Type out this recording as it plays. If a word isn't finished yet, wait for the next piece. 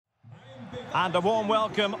And a warm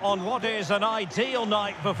welcome on what is an ideal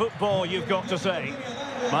night for football, you've got to say.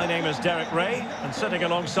 My name is Derek Ray, and sitting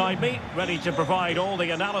alongside me, ready to provide all the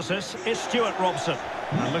analysis, is Stuart Robson.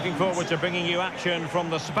 I'm looking forward to bringing you action from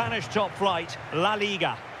the Spanish top flight, La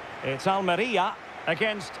Liga. It's Almeria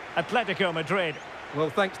against Atletico Madrid. Well,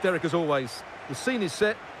 thanks, Derek, as always. The scene is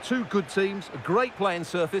set, two good teams, a great playing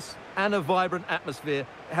surface, and a vibrant atmosphere.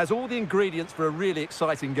 It has all the ingredients for a really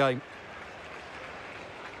exciting game.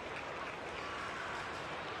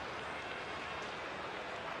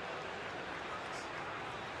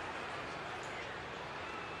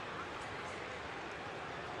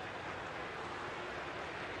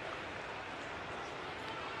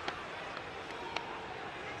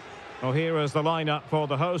 Well, here is the lineup for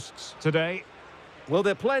the hosts today. Well,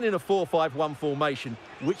 they're playing in a 4-5-1 formation,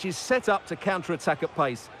 which is set up to counter-attack at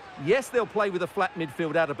pace. Yes, they'll play with a flat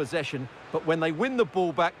midfield out of possession, but when they win the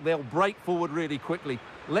ball back, they'll break forward really quickly.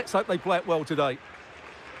 Let's hope they play it well today.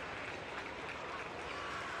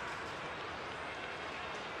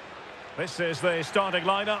 This is the starting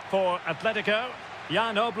lineup for Atletico.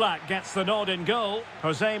 Jan Oblak gets the nod in goal.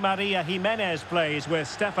 Jose Maria Jimenez plays with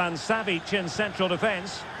Stefan Savic in central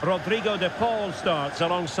defence. Rodrigo de Paul starts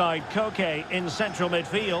alongside Koke in central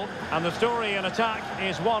midfield. And the story in attack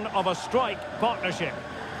is one of a strike partnership.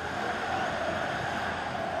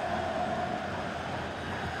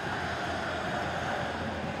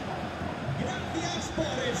 Gracias por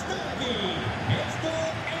estar aquí. Esto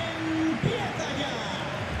empieza ya.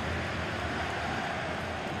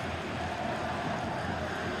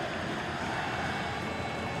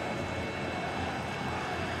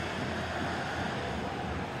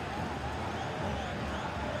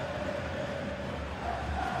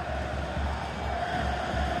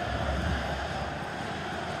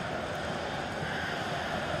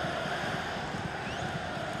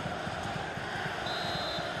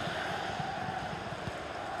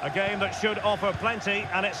 A game that should offer plenty,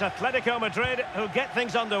 and it's Atletico Madrid who get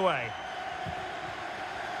things underway.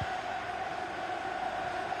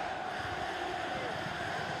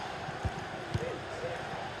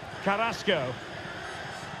 Carrasco.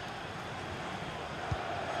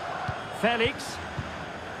 Felix.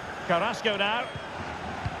 Carrasco now.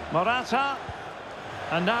 Morata.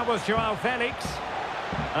 And now was Joao Felix.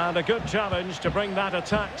 And a good challenge to bring that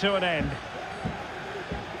attack to an end.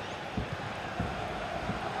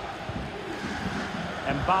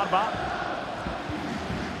 Barba.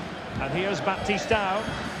 And here's Baptistao.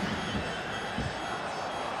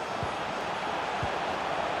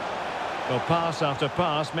 Well, pass after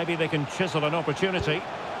pass, maybe they can chisel an opportunity.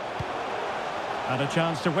 And a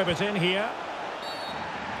chance to whip it in here.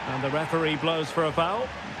 And the referee blows for a foul.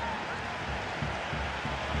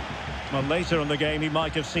 Well, later in the game he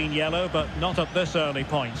might have seen yellow, but not at this early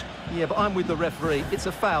point. Yeah, but I'm with the referee. It's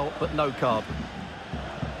a foul, but no card.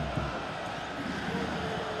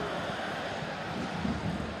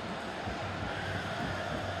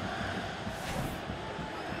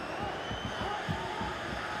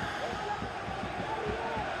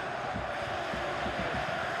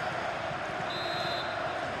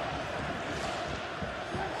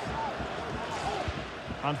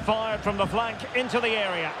 And fired from the flank into the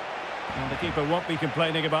area. And the keeper won't be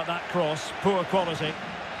complaining about that cross. Poor quality.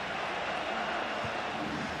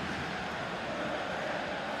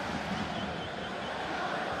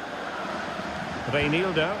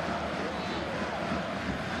 Reinildo.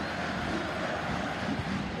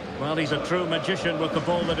 Well, he's a true magician with the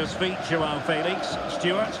ball at his feet, Joao Felix.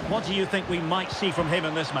 Stuart, what do you think we might see from him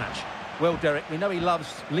in this match? Well, Derek, we know he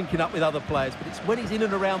loves linking up with other players, but it's when he's in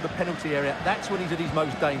and around the penalty area, that's when he's at his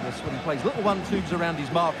most dangerous, when he plays little 1-2s around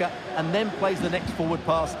his marker and then plays the next forward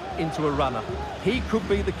pass into a runner. He could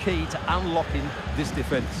be the key to unlocking this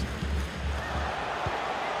defence.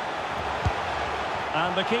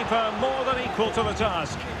 And the keeper more than equal to the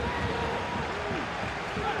task.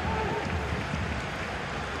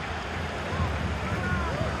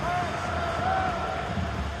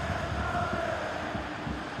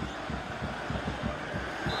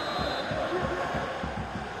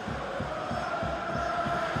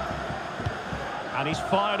 And he's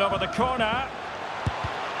fired over the corner.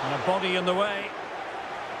 And a body in the way.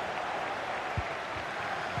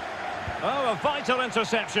 Oh, a vital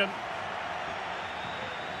interception.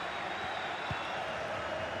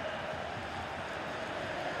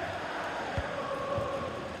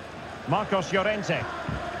 Marcos Llorente.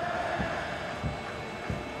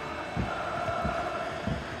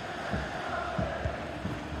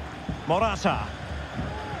 Morata.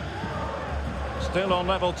 Still on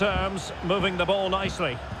level terms, moving the ball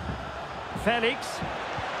nicely. Felix.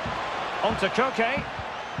 On to Koke.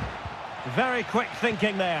 Very quick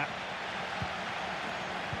thinking there.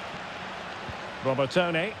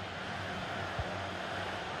 Robertoni.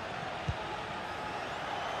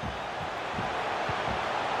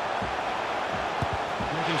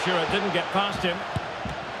 Making sure it didn't get past him.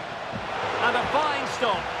 And a fine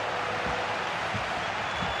stop.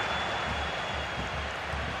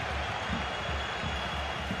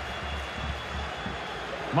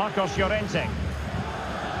 Marcos Llorente.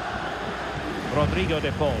 Rodrigo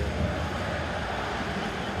de Paul.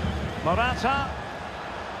 Morata.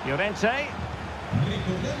 Llorente.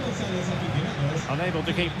 Recordemos a los aficionados. Unable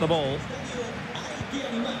to keep the ball. Hay que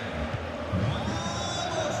animar.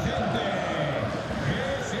 ¡Vamos, gente!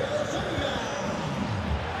 ¡Que se os oiga!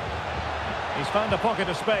 He's found a pocket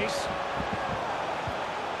of space.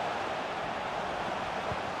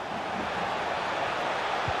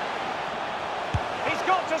 He's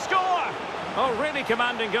got to score! Oh, really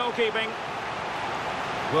commanding goalkeeping.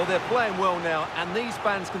 Well, they're playing well now, and these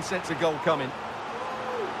fans can sense a goal coming.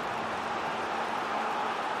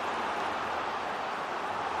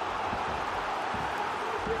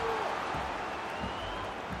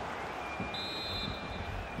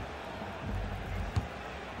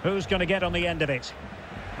 Who's going to get on the end of it?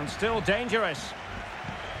 And still dangerous.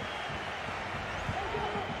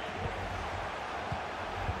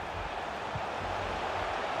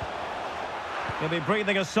 He'll be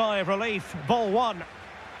breathing a sigh of relief. Ball one.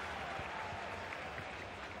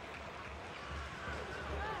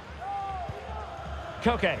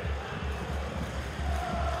 Koke.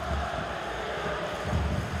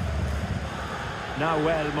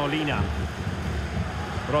 Nahuel Molina.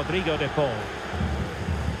 Rodrigo de Paul.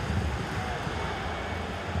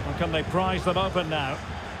 Well, can they prise them open now?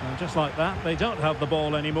 And just like that, they don't have the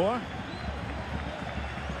ball anymore.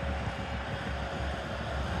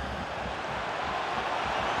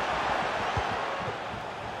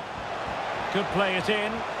 Could play it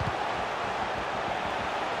in.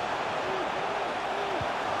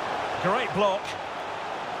 Great block.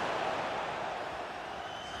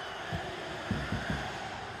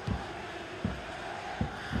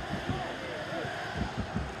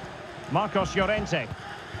 Marcos Llorente.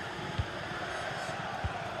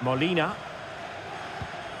 Molina.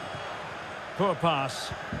 Poor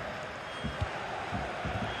pass.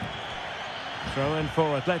 Throw in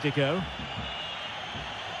for Atletico.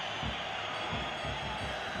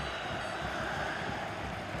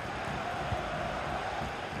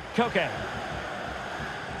 Koke.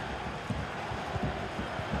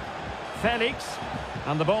 Felix.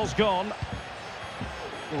 And the ball's gone.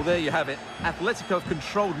 Well, there you have it. Atletico have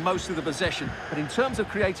controlled most of the possession, but in terms of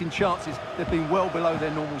creating chances, they've been well below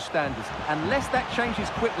their normal standards. Unless that changes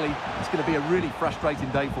quickly, it's going to be a really frustrating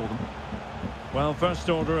day for them. Well, first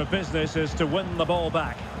order of business is to win the ball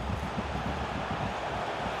back.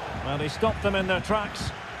 Well, he stopped them in their tracks.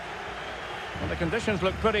 And the conditions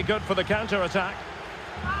look pretty good for the counter-attack.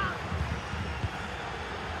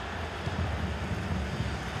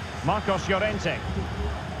 Marcos Llorente.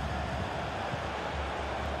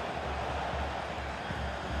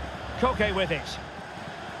 Koke with it.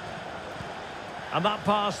 And that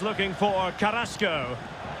pass looking for Carrasco.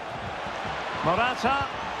 Morata.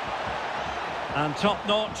 And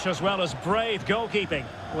top-notch as well as brave goalkeeping.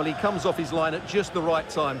 Well, he comes off his line at just the right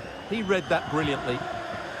time. He read that brilliantly.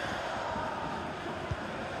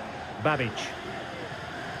 Babic.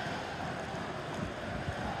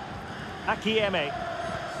 Akieme.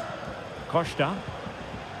 Costa.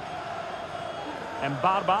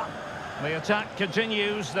 Mbarba. The attack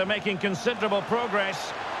continues. They're making considerable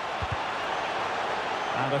progress.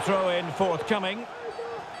 And a throw-in forthcoming.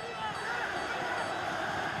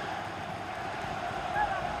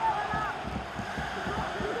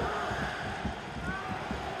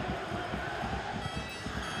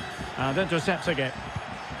 And intercepts again.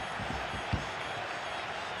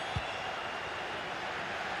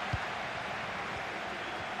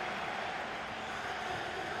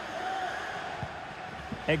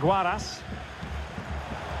 Iguaras.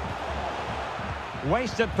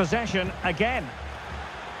 Wasted possession again.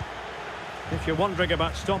 If you're wondering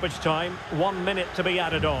about stoppage time, 1 minute to be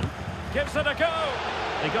added on. Gives it a go.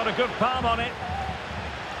 They got a good palm on it.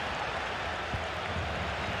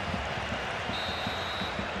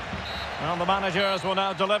 Well, the managers will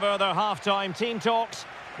now deliver their half-time team talks.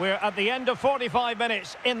 We're at the end of 45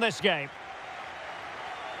 minutes in this game.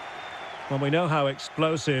 Well, we know how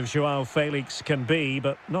explosive Joao Felix can be,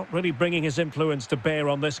 but not really bringing his influence to bear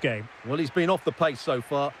on this game. Well, he's been off the pace so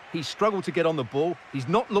far. He's struggled to get on the ball. He's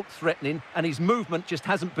not looked threatening, and his movement just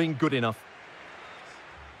hasn't been good enough.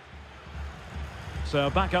 So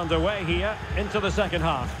back underway here into the second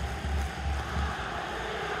half.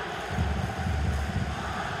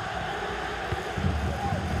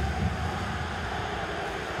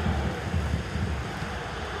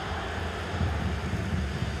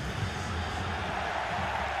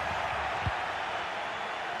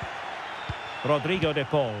 Rodrigo de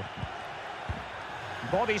Paul.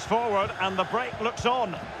 Bodies forward and the break looks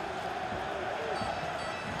on.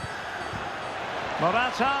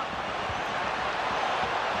 Morata.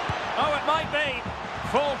 Oh, it might be.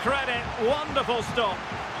 Full credit. Wonderful stop.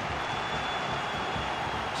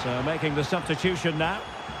 So making the substitution now.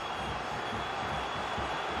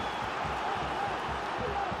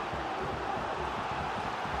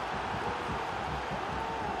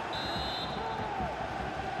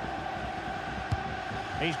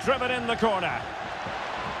 He's driven in the corner.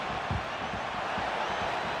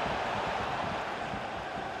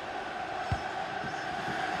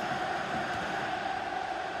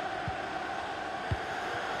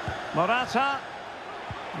 Morata.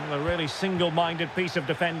 A really single-minded piece of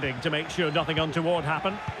defending to make sure nothing untoward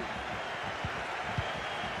happened.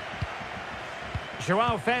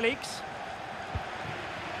 João Felix.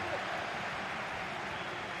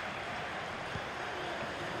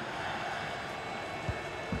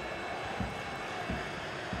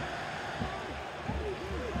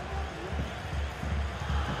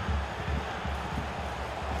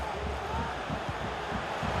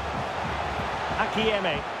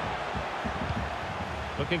 Akieme.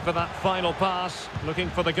 Looking for that final pass, looking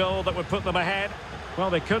for the goal that would put them ahead. Well,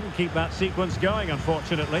 they couldn't keep that sequence going,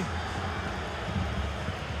 unfortunately.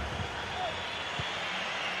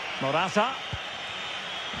 Morata.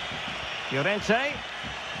 Llorente.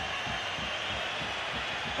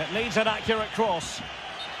 It needs an accurate cross.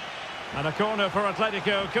 And a corner for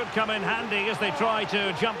Atletico could come in handy as they try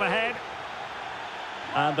to jump ahead.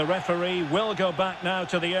 And the referee will go back now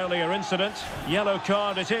to the earlier incident. Yellow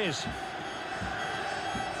card it is.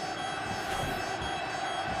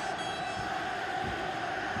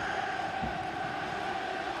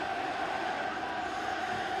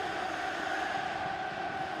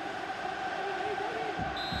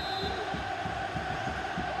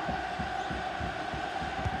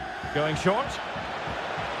 Going short.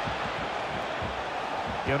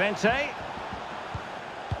 Llorente.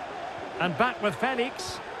 And back with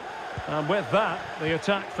Felix. And with that, the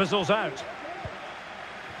attack fizzles out.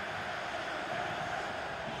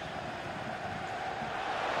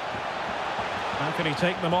 How can he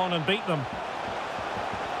take them on and beat them?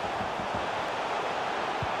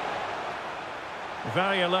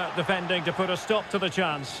 Very alert defending to put a stop to the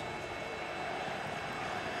chance.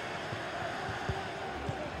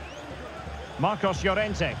 Marcos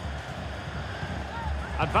Llorente.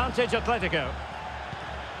 Advantage Atletico.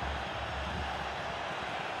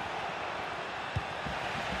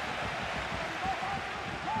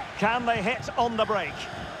 Can they hit on the break?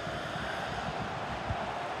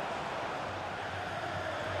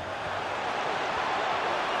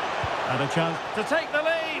 And a chance to take the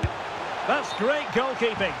lead. That's great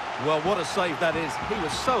goalkeeping. Well, what a save that is. He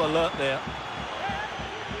was so alert there.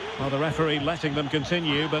 Well, the referee letting them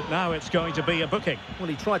continue, but now it's going to be a booking. Well,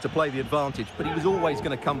 he tried to play the advantage, but he was always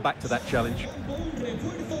going to come back to that challenge. Un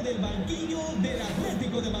refuerzo del banquillo del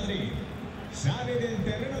Atlético de Madrid. Sale del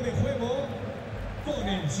terreno de juego con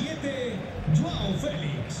el 7, João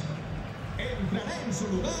Félix. Entrará en su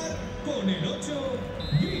lugar con el 8,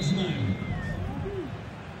 Griezmann.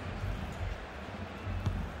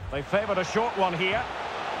 They favoured a short one here.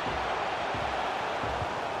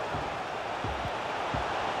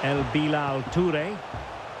 El Bilal Touré.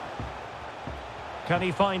 Can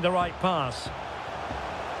he find the right pass?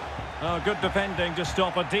 Oh, good defending to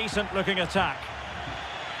stop a decent-looking attack.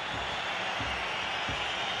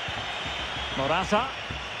 Morata.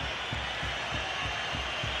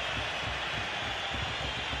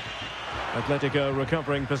 Atletico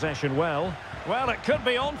recovering possession well. Well, it could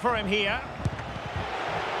be on for him here.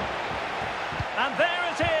 And there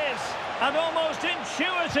it is! An almost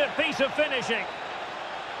intuitive piece of finishing.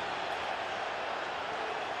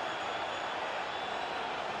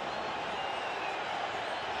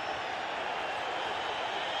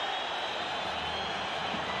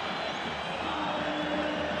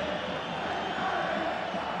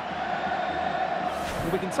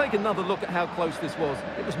 We can take another look at how close this was.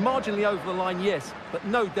 It was marginally over the line, yes, but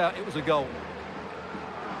no doubt it was a goal.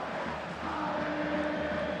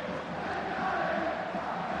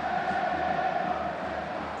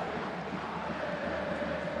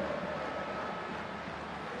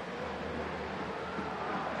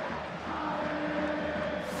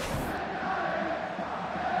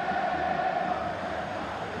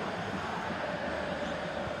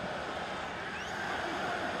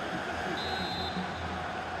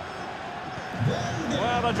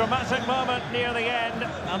 Well, a dramatic moment near the end,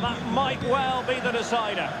 and that might well be the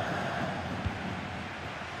decider.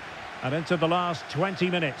 And into the last 20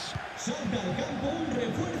 minutes. Salta al campo un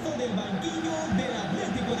refuerzo del banquillo del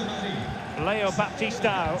Atlético de Madrid. Leo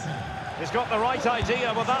Baptistao. He's got the right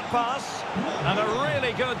idea with that pass. And a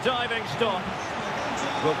really good diving stop.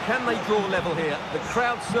 Well, can they draw level here? The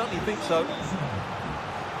crowd certainly think so.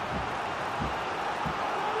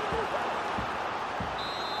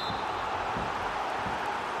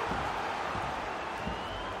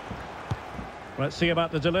 Let's see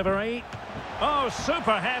about the delivery. Oh,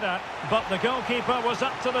 super header, but the goalkeeper was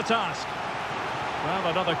up to the task.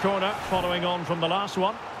 Well, another corner following on from the last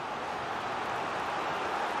one.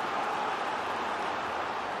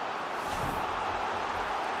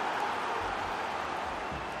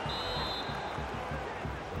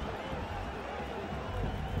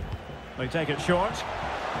 They take it short.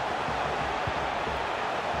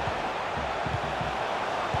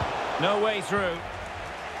 No way through.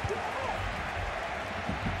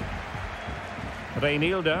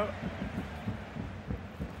 Reinildo.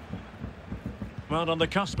 Well, on the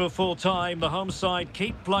cusp of full time, the home side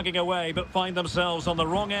keep plugging away but find themselves on the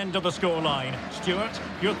wrong end of the scoreline. Stuart,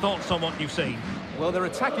 your thoughts on what you've seen? Well, their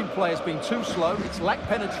attacking play has been too slow, it's lacked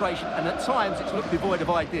penetration, and at times it's looked devoid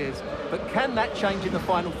of ideas. But can that change in the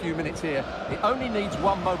final few minutes here? It only needs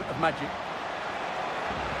one moment of magic.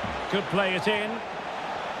 Could play it in.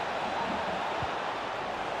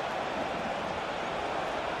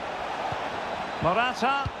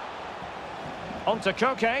 Morata. On to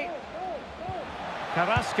Koke.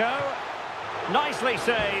 Carrasco. Nicely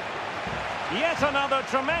saved. Yet another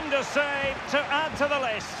tremendous save to add to the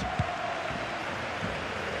list.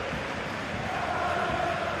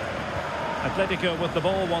 Atletico with the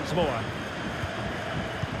ball once more.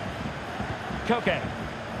 Koke.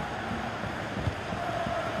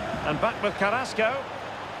 And back with Carrasco.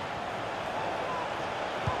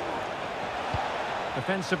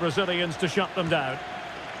 Defensive Brazilians to shut them down.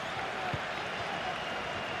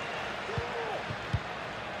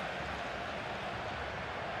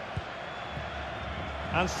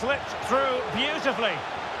 And slipped through beautifully.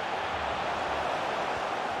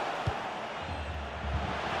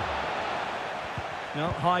 No,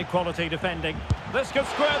 high quality defending. This could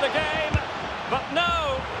square the game, but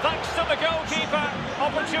no, thanks to the goalkeeper,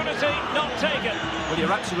 opportunity not taken. Well,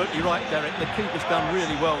 you're absolutely right, Derek. The keeper's done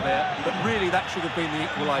really well there, but really that should have been the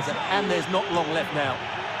equaliser, and there's not long left now.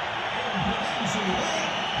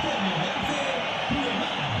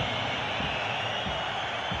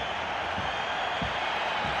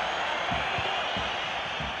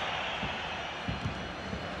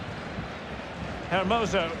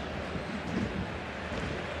 Hermoso.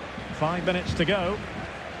 5 minutes to go.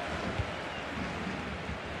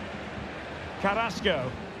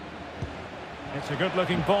 Carrasco. It's a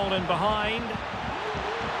good-looking ball in behind.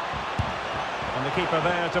 And the keeper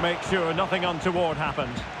there to make sure nothing untoward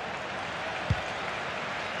happened.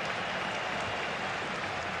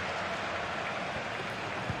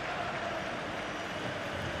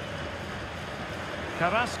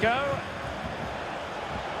 Carrasco.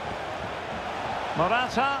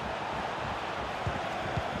 Morata.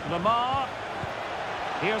 Lamar.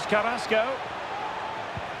 Here's Carrasco.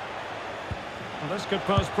 Well, this could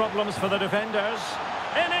pose problems for the defenders.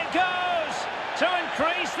 In it goes to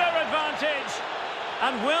increase their advantage.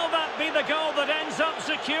 And will that be the goal that ends up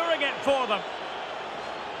securing it for them?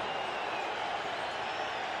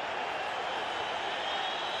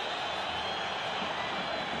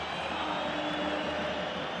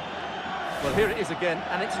 Well, here it is again,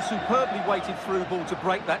 and it's a superbly weighted through ball to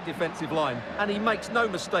break that defensive line. And he makes no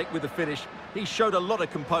mistake with the finish. He showed a lot of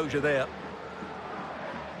composure there.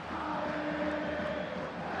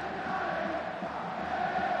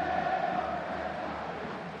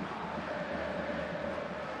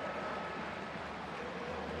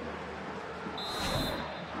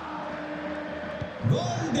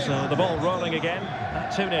 So the ball rolling again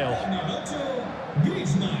at 2-0.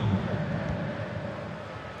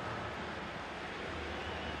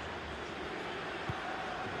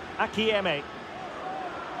 Akieme.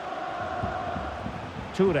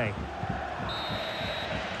 Toure.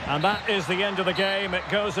 And that is the end of the game. It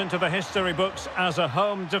goes into the history books as a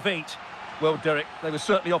home defeat. Well, Derek, they were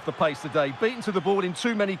certainly off the pace today. Beaten to the ball in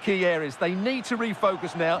too many key areas. They need to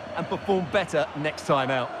refocus now and perform better next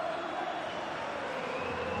time out.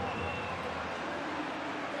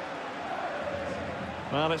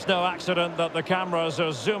 Well, it's no accident that the cameras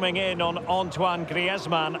are zooming in on Antoine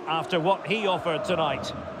Griezmann after what he offered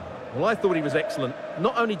tonight. Well, I thought he was excellent.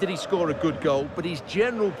 Not only did he score a good goal, but his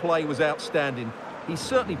general play was outstanding. He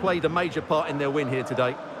certainly played a major part in their win here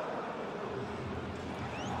today.